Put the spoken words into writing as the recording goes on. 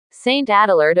Saint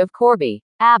Adalard of Corbie,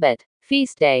 Abbot.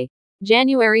 Feast day,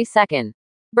 January 2nd.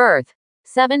 Birth,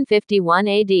 751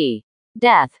 AD.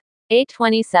 Death,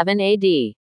 827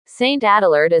 AD. Saint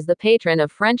Adalard is the patron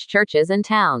of French churches and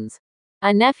towns.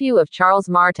 A nephew of Charles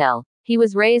Martel, he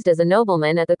was raised as a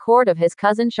nobleman at the court of his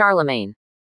cousin Charlemagne.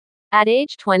 At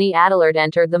age 20, Adalard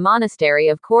entered the monastery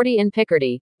of Corbie in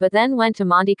Picardy, but then went to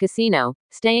Monte Cassino,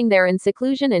 staying there in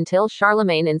seclusion until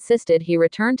Charlemagne insisted he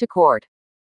return to court.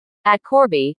 At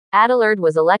Corbie, Adalard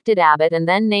was elected abbot and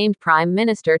then named prime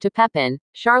minister to Pepin,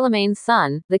 Charlemagne's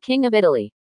son, the king of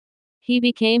Italy. He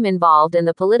became involved in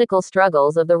the political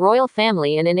struggles of the royal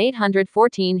family, and in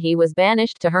 814 he was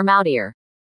banished to Hermoutier.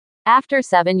 After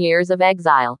 7 years of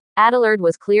exile, Adalard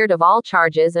was cleared of all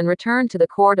charges and returned to the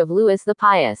court of Louis the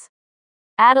Pious.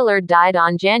 Adalard died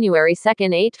on January 2,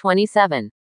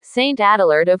 827. Saint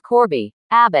Adalard of Corbie,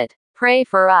 Abbot, pray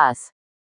for us.